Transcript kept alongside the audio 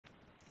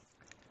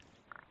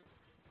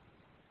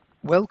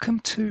Welcome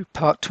to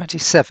part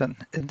 27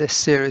 in this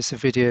series of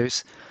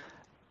videos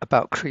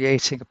about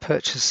creating a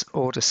purchase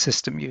order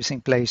system using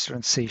Blazor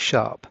and C#.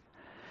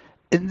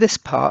 In this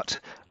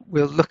part,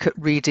 we'll look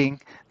at reading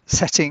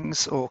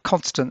settings or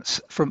constants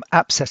from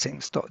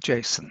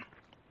appsettings.json.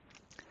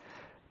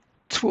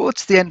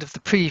 Towards the end of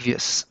the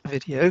previous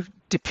video,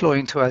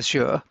 deploying to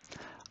Azure,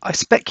 I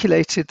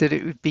speculated that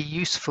it would be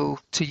useful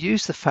to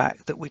use the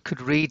fact that we could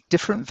read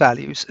different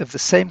values of the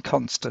same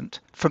constant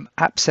from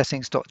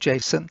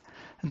appsettings.json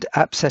and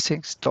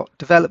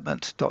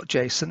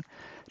appsettings.Development.json,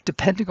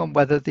 depending on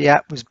whether the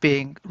app was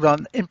being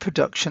run in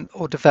production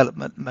or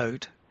development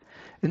mode.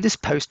 In this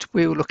post,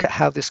 we will look at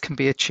how this can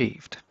be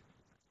achieved.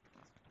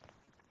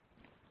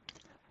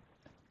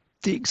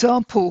 The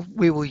example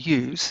we will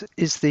use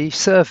is the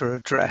server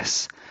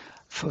address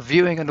for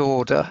viewing an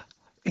order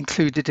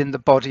included in the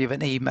body of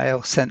an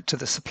email sent to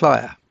the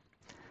supplier.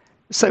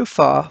 So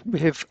far, we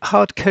have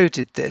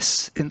hard-coded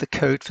this in the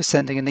code for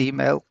sending an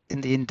email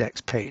in the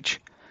index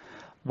page.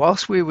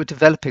 Whilst we were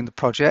developing the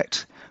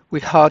project,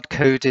 we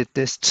hard-coded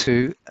this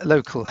to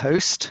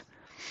localhost,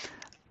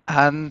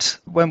 and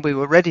when we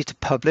were ready to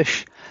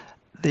publish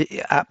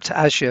the app to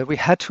Azure, we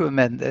had to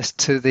amend this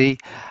to the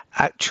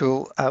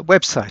actual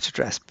website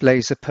address,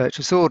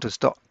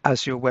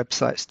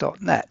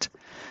 blazorpurchaseorders.azurewebsites.net,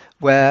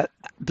 where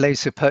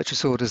Blazor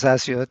Purchase Orders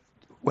Azure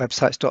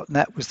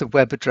websites.net was the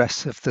web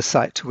address of the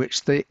site to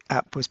which the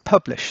app was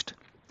published.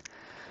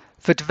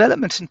 For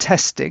development and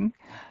testing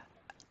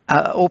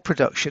or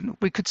production,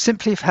 we could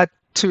simply have had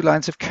 2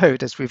 lines of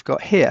code as we've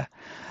got here,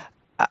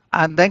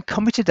 and then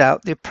commented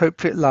out the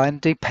appropriate line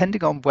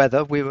depending on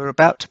whether we were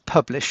about to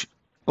publish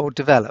or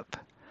develop.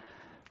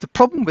 The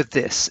problem with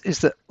this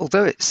is that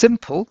although it's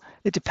simple,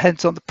 it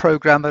depends on the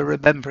programmer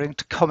remembering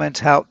to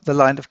comment out the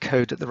line of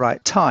code at the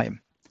right time.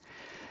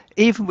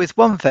 Even with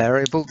one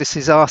variable, this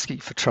is asking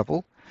for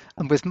trouble,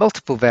 and with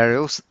multiple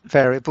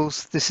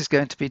variables, this is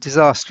going to be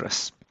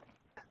disastrous.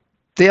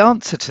 The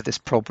answer to this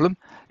problem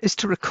is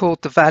to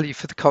record the value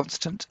for the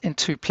constant in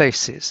 2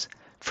 places,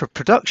 for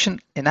production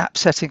in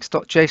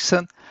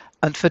appsettings.json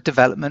and for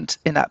development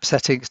in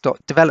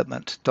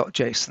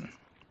appsettings.Development.json.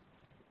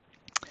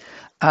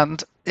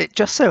 And it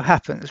just so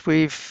happens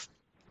we've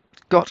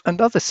got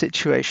another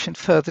situation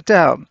further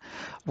down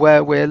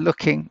where we're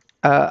looking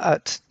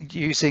at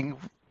using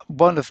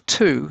one of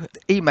 2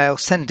 email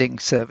sending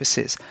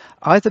services,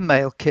 either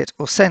MailKit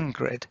or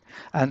SendGrid.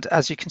 And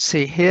as you can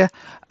see here,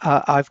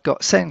 I've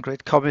got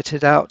SendGrid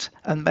commented out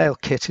and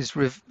MailKit is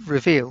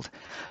revealed.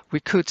 We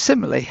could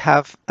similarly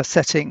have a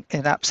setting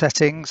in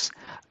appsettings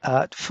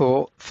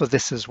for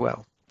this as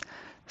well.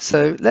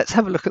 So let's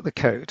have a look at the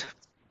code.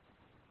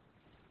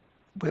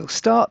 We'll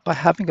start by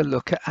having a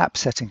look at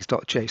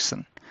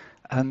appsettings.json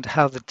and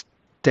how the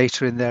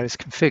data in there is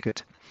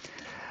configured.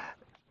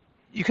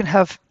 You can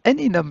have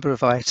any number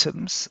of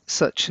items,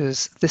 such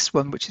as this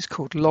one, which is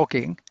called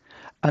logging.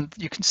 And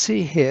you can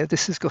see here,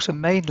 this has got a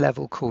main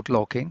level called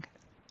logging,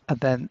 and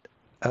then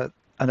an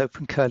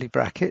open curly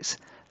brackets,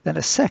 then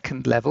a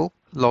second level,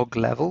 log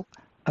level,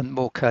 and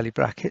more curly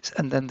brackets,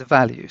 and then the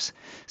values.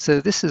 So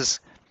this has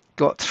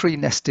got 3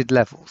 nested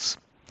levels.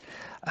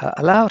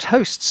 Allowed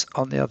hosts,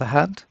 on the other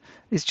hand,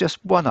 is just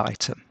 1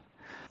 item.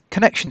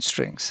 Connection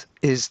strings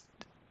is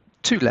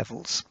 2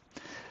 levels.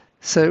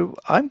 So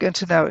I'm going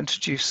to now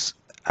introduce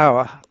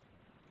our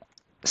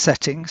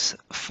settings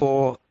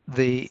for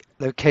the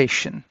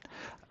location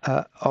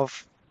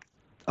of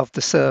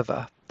the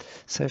server.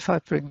 So if I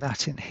bring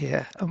that in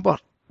here, and what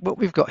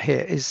we've got here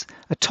is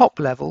a top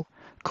level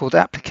called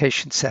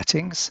application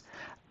settings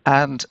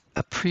and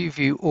a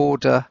preview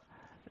order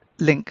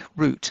link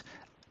route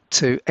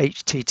to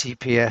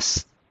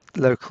HTTPS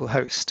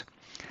localhost.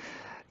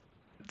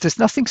 There's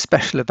nothing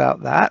special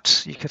about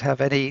that. You could have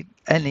any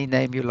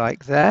name you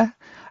like there.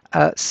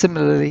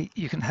 Similarly,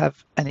 you can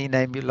have any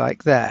name you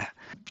like there.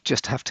 You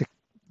just have to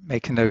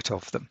make a note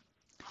of them.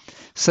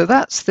 So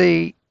that's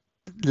the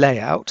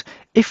layout.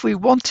 If we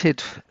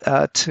wanted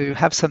to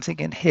have something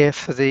in here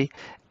for the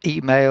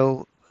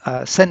email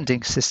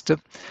sending system,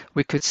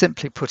 we could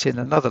simply put in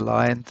another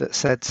line that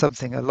said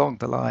something along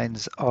the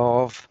lines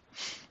of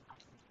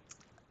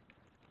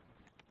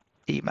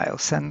email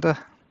sender.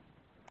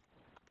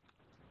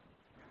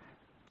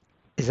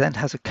 It then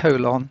has a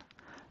colon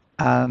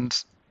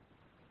and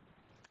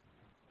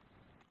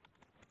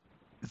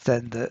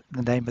then the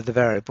name of the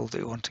variable that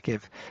we want to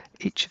give.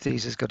 Each of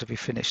these has got to be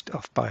finished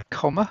off by a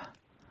comma,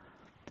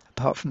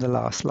 apart from the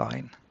last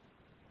line.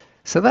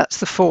 So that's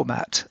the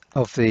format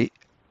of the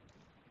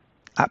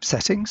app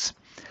settings.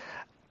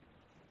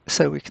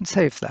 So we can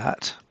save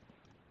that.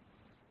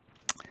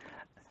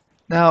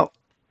 Now,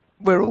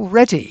 we're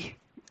already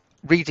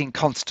reading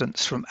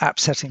constants from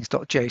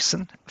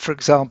appsettings.json, for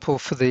example,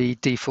 for the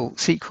default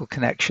SQL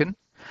connection,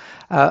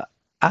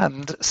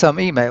 and some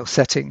email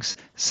settings,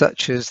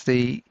 such as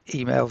the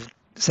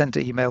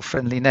sender email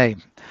friendly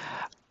name,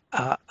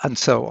 and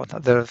so on.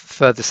 There are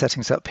further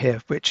settings up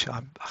here, which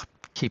I'm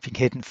keeping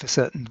hidden for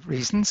certain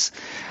reasons.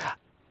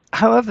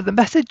 However, the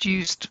method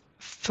used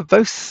for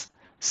both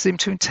seem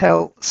to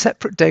entail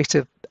separate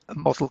data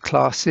model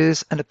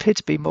classes and appear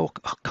to be more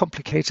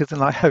complicated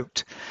than I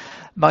hoped.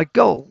 My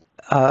goal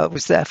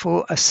was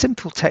therefore a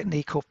simple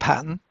technique or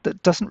pattern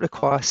that doesn't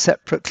require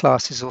separate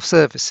classes or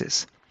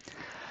services.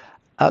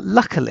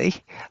 Luckily,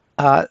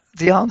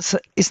 the answer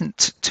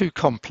isn't too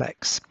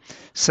complex.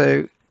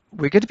 So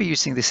we're going to be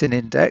using this in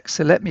index.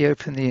 So let me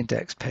open the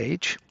index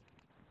page.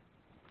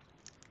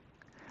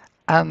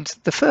 And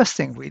the first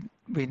thing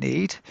we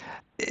need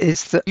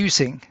is the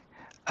using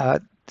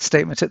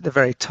statement at the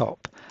very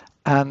top.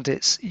 And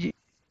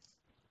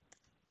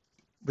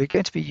we're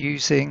going to be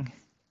using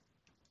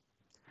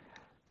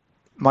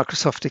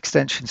Microsoft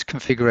Extensions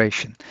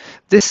configuration.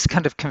 This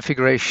kind of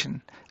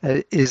configuration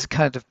is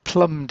kind of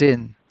plumbed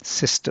in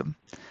system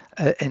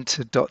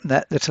into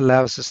 .NET that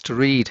allows us to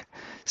read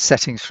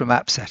settings from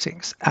app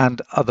settings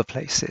and other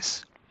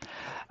places.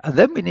 And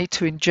then we need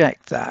to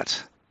inject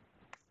that.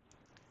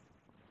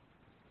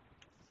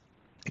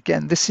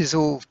 Again, this is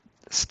all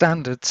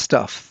standard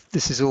stuff.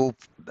 This is all,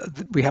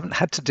 we haven't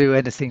had to do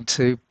anything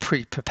to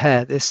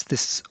pre-prepare this.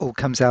 This all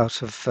comes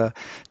out of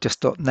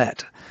just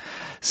 .NET.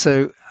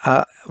 So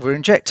we're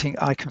injecting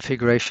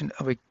iConfiguration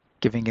and we're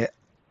giving it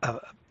a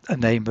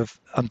name of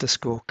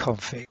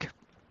 _config.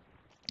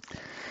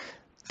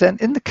 Then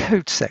in the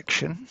code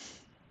section,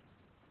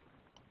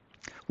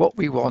 what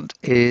we want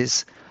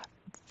is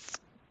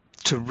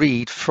to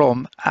read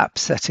from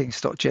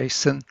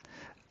appsettings.json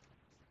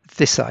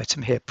this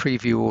item here,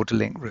 preview order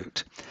link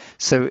root.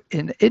 So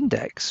in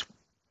index,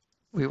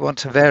 we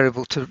want a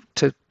variable to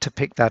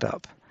pick that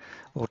up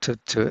or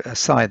to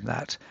assign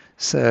that.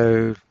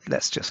 So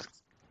let's just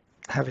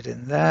have it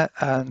in there,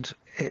 and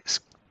it's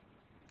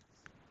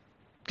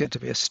going to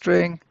be a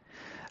string,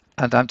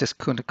 and I'm just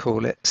going to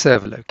call it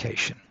server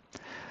location.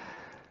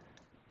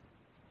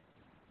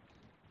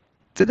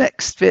 The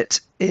next bit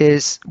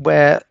is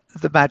where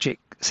the magic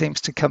seems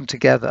to come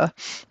together,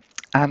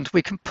 and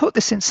we can put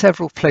this in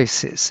several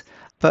places,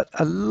 but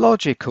a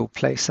logical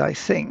place, I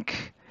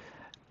think,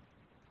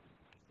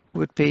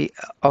 would be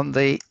on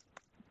the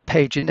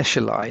page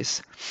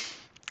initialize.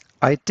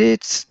 I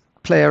did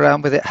play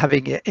around with it,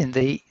 having it in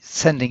the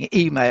sending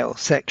email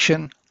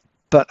section,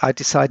 but I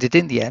decided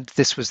in the end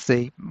this was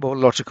the more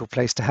logical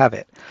place to have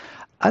it.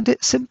 And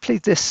it's simply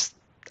this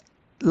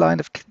line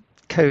of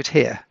code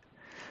here.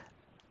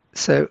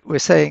 So we're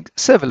saying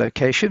server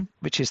location,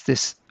 which is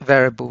this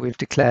variable we've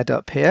declared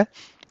up here,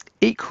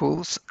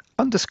 equals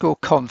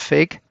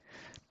 _config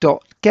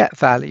dot get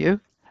value,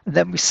 and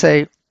then we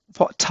say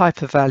what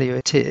type of value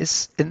it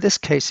is. In this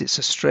case, it's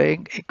a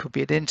string. It could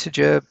be an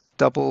integer,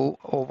 double,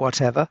 or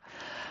whatever.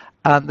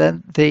 And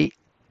then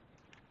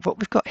what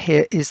we've got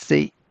here is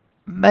the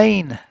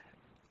main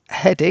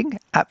heading,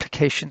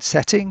 application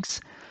settings,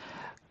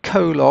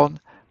 colon,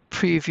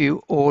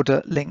 preview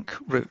order link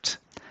root.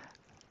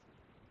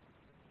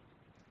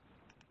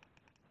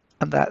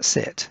 And that's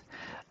it.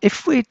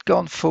 If we'd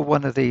gone for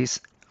one of these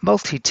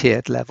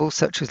multi-tiered levels,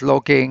 such as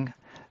logging,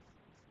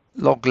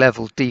 log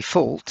level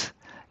default,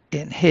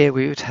 in here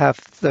we would have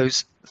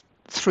those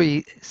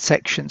three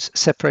sections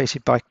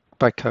separated by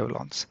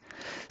colons.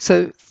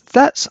 So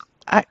that's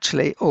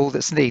actually all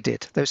that's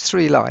needed, those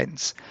three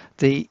lines.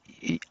 The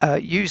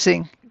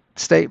using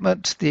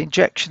statement, the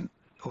injection,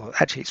 or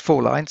actually it's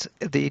 4 lines,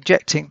 the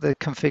injecting the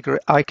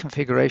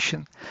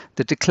iConfiguration,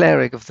 the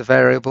declaring of the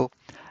variable,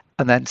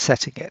 and then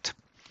setting it.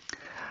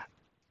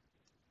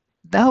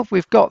 Now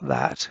we've got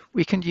that,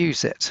 we can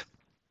use it.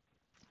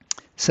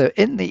 So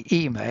in the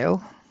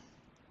email,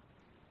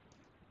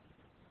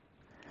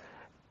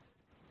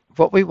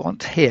 what we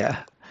want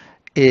here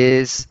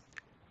is,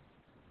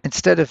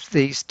 instead of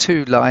these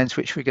 2 lines,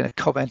 which we're going to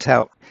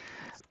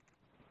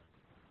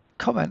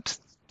comment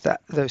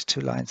those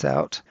 2 lines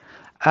out.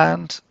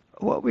 And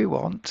what we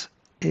want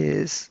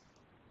is,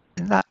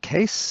 in that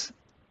case,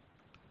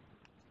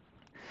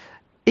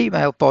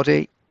 email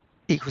body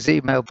equals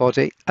email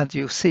body, and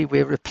you'll see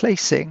we're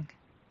replacing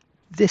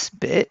this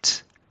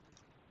bit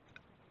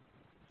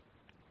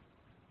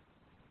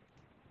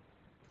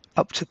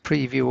up to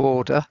preview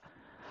order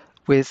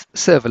with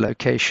server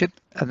location,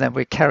 and then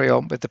we carry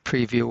on with the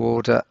preview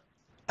order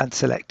and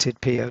selected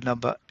PO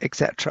number,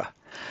 etc.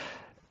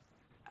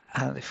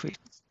 And if we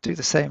do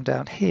the same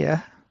down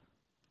here,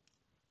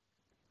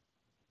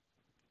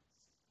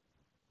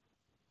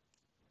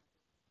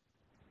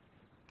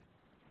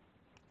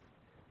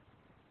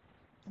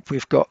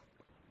 we've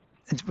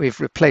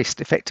replaced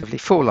effectively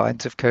 4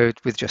 lines of code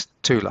with just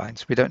 2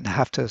 lines. We don't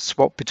have to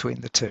swap between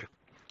the two.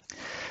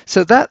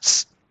 So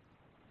that's,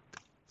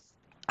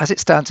 as it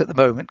stands at the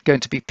moment,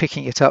 going to be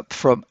picking it up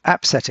from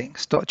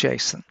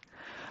appsettings.json.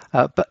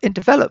 But in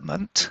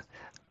development,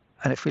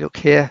 and if we look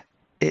here,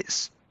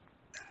 that's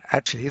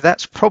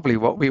probably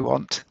what we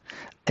want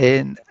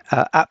in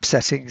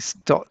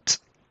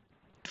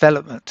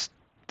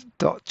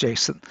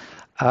appsettings.Development.json.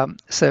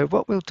 So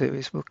what we'll do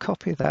is we'll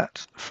copy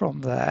that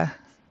from there.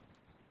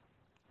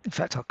 In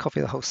fact, I'll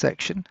copy the whole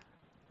section,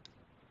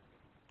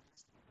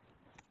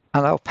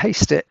 and I'll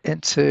paste it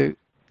into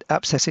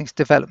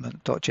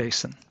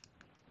appsettings.Development.json.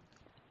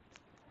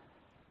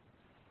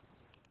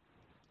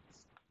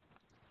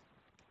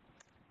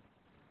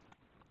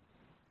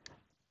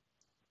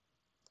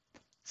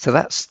 So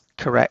that's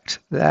correct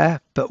there.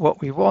 But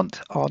what we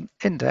want on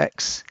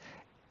index,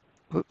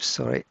 oops,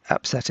 sorry,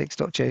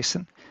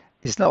 appsettings.json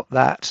is not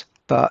that,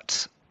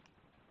 but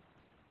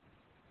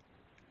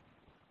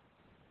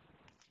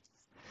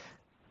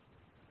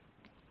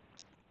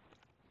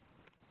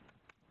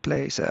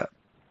Blazor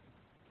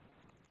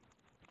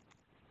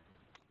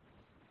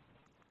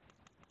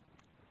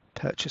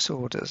purchase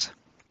orders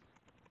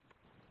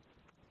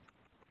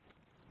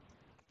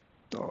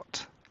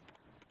dot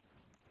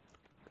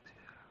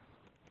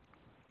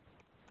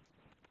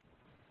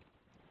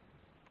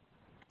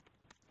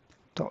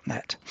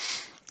 .net.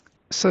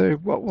 So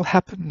what will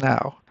happen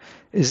now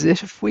is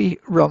if we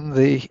run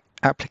the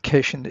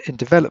application in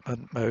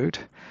development mode,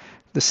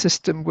 the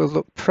system will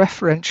look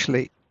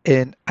preferentially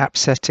in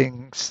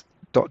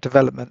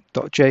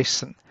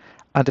appsettings.Development.json,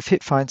 and if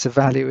it finds a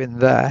value in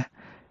there,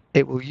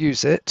 it will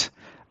use it.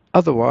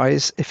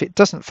 Otherwise, if it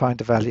doesn't find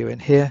a value in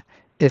here,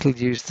 it'll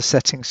use the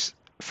settings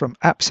from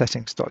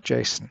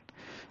appsettings.json.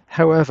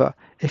 However,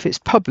 if it's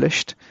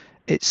published,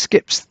 it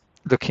skips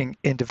looking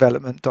in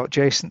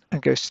development.json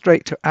and goes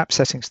straight to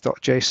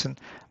appsettings.json,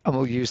 and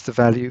we'll use the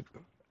value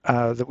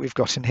that we've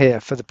got in here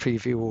for the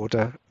preview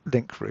order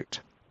link route.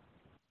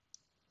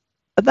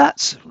 And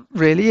that's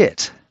really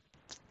it,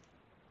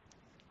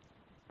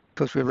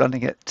 because we're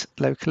running it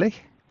locally.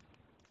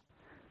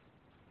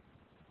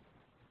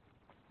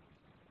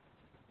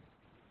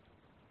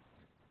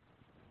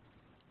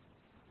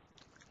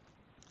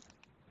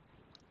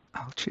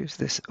 I'll choose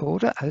this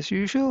order as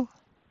usual,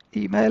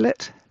 email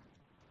it,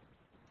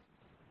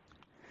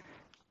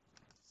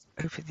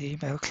 open the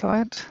email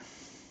client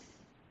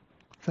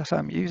that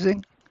I'm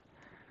using,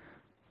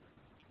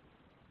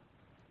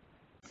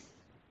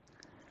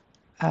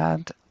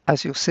 and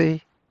as you'll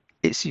see,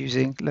 it's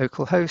using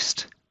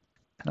localhost,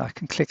 and I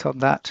can click on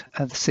that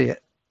and see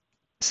it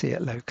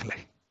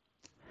locally.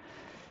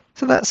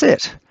 So that's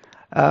it.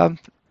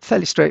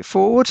 Fairly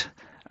straightforward.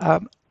 I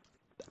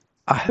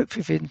hope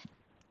you've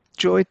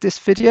enjoyed this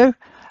video.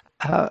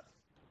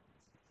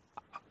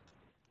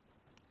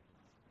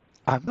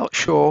 I'm not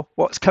sure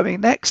what's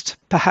coming next.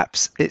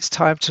 Perhaps it's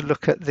time to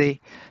look at the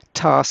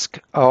task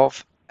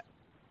of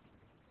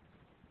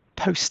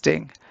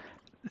posting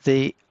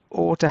the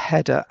order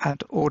header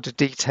and order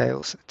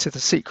details to the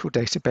SQL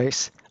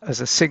database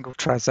as a single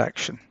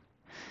transaction.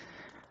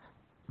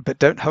 But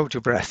don't hold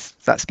your breath.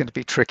 That's going to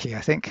be tricky,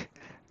 I think.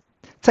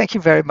 Thank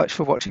you very much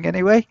for watching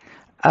anyway,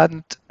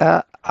 and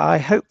I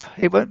hope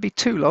it won't be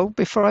too long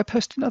before I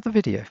post another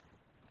video.